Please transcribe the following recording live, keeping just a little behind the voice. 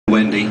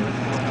Wendy,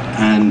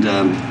 and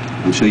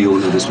I'm sure you all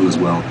know this one as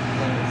well.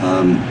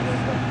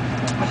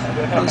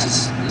 Oh,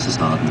 this is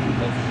hard.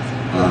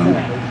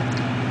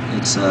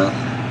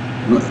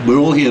 We're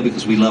all here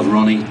because we love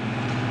Ronnie.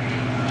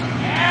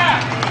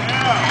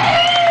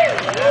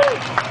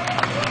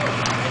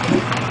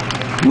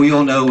 We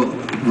all know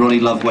Ronnie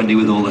loved Wendy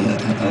with all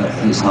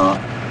his heart.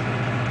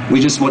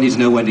 We just want you to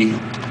know, Wendy,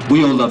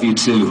 we all love you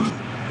too.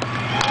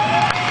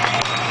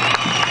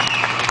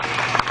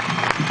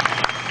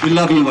 We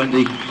love you,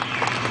 Wendy.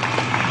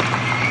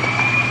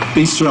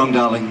 Be strong,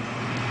 darling.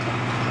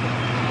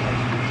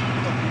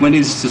 Wendy,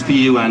 this is for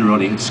you and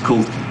Ronnie. It's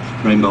called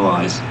Rainbow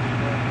Eyes.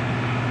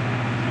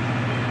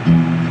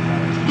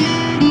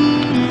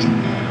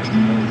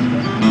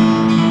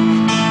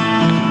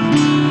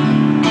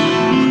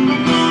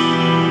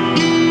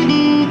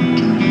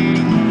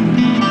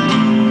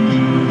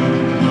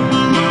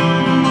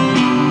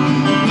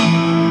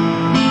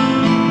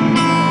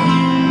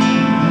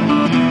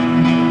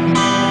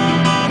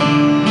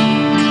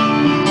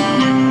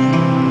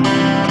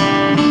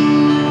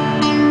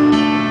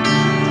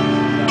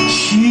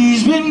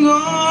 She's been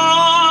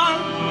gone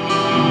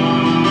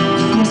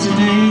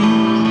yesterday.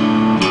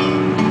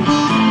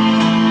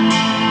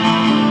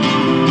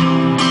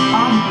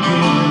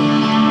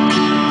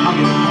 I'll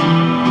get it.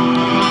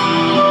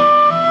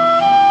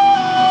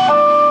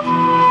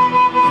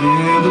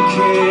 Never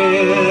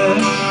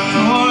cared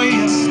for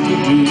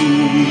yesterday.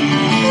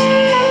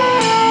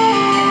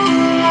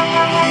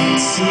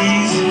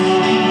 Season.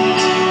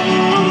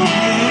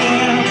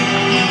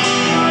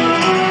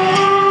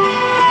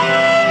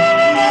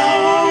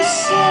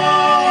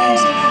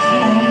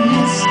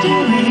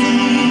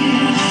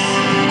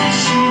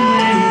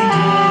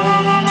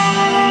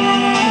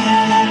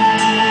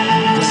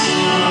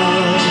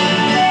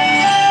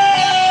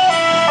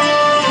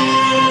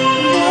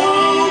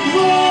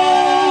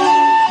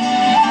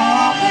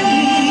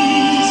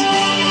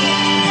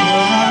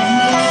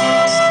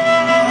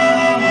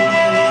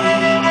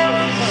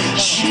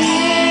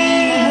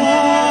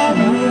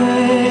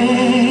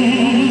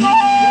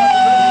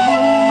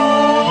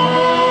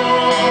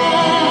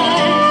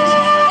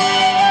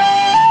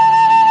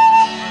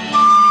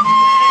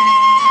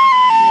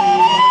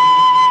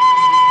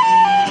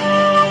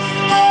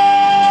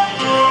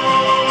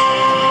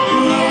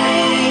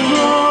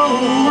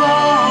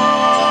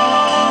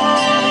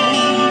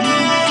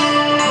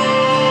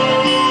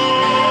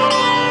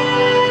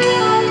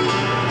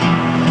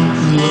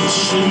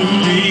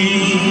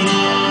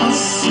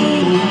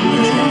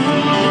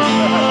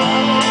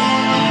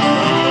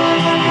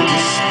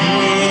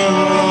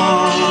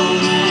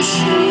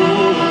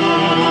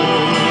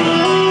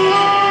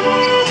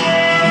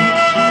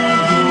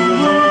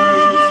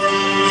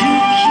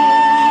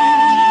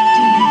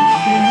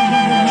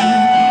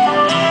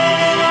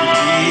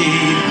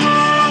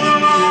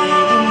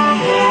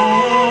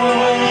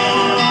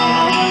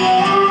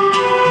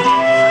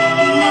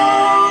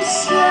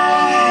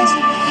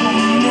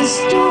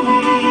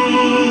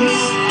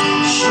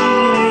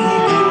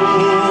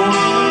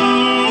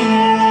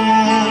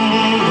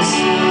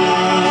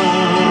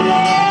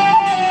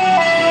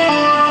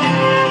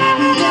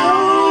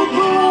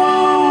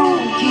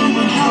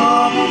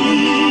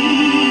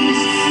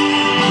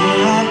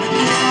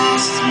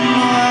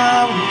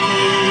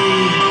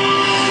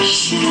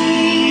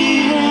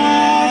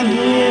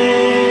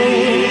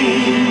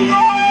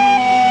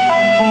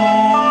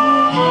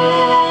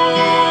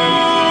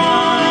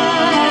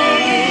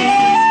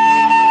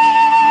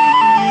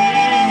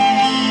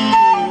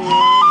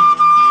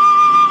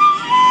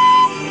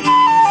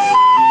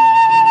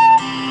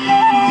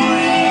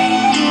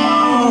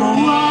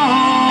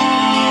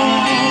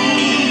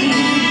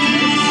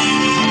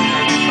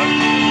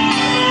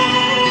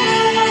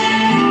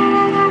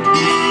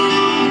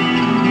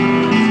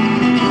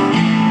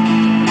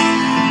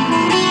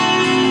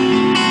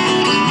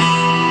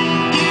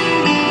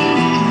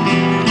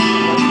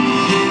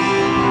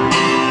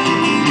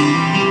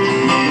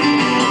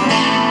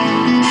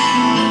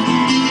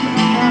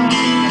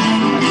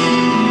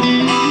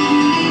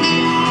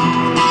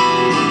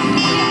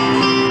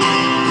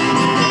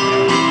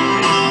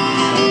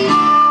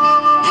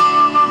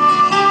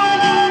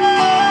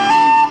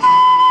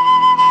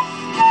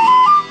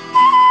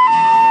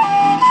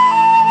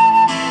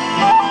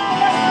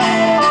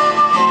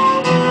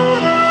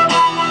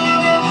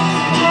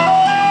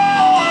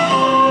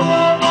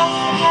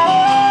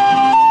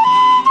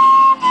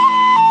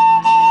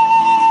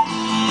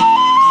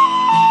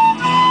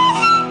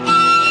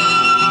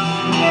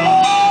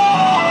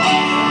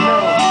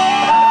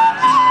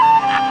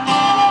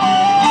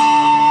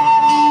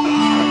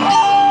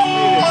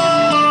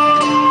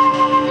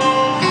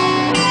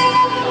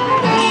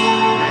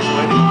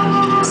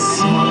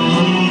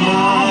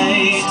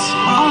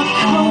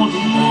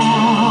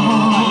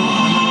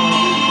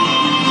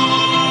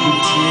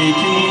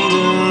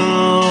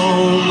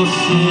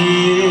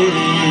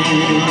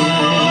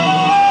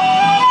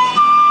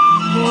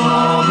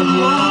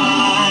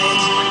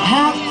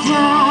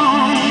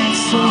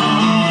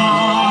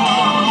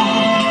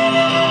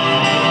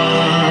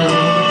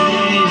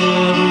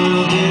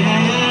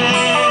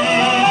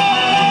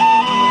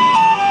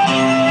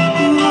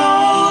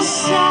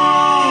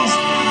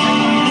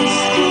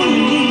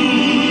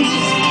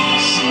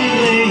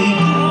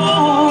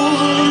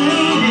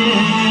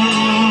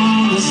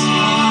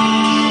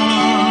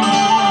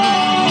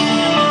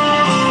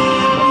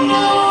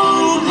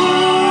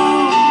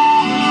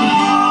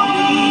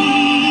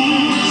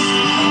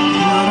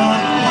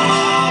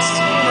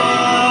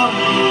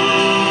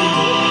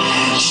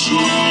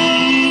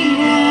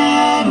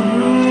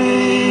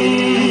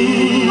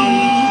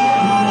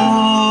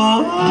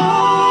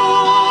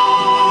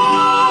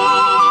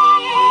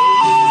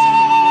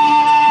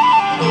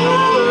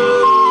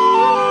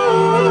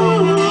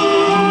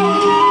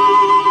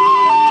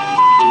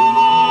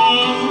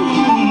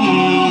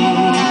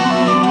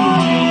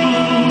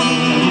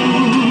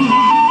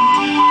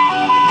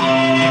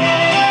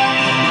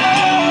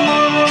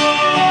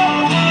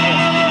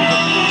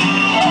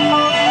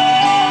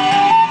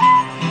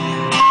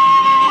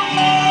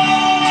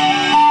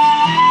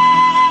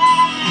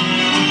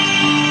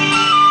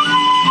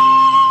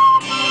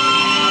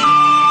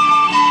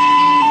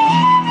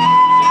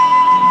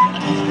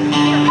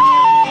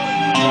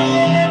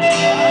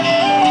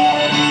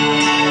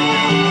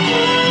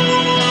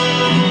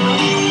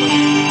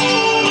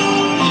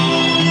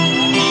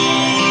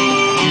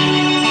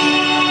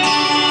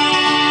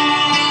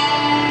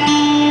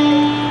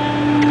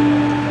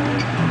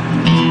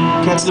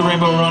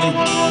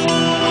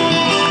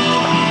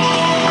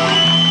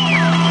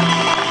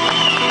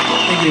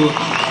 Thank you.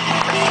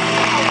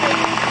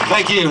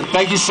 Thank you.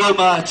 Thank you so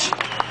much.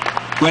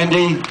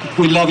 Wendy,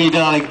 we love you,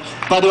 darling.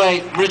 By the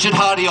way, Richard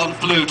Hardy on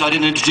flute. I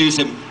didn't introduce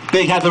him.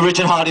 Big hand for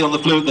Richard Hardy on the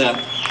flute there.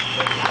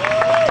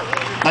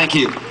 Thank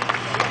you.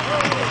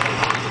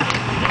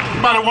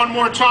 About it one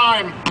more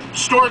time.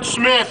 Stuart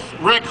Smith,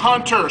 Rick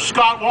Hunter,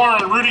 Scott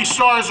Warren, Rudy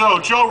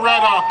Sarzo, Joe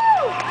Raddock,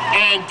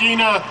 and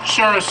Dina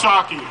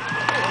Sharasaki.